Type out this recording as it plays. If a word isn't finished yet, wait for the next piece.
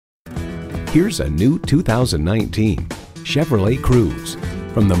Here's a new 2019 Chevrolet Cruze.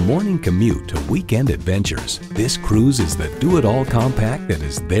 From the morning commute to weekend adventures, this Cruze is the do-it-all compact that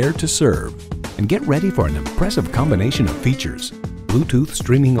is there to serve. And get ready for an impressive combination of features: Bluetooth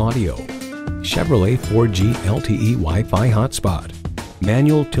streaming audio, Chevrolet 4G LTE Wi-Fi hotspot,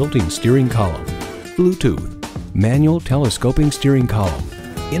 manual tilting steering column, Bluetooth, manual telescoping steering column,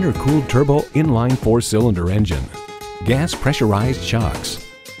 intercooled turbo inline 4-cylinder engine, gas pressurized shocks,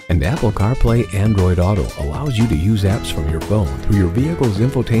 and Apple CarPlay Android Auto allows you to use apps from your phone through your vehicle's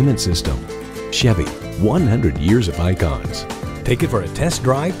infotainment system. Chevy, 100 years of icons. Take it for a test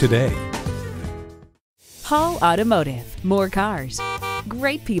drive today. Hall Automotive, more cars,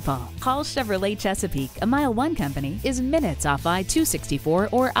 great people. Hall Chevrolet Chesapeake, a MileOne company, is minutes off I-264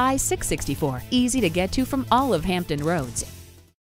 or I-664. Easy to get to from all of Hampton roads.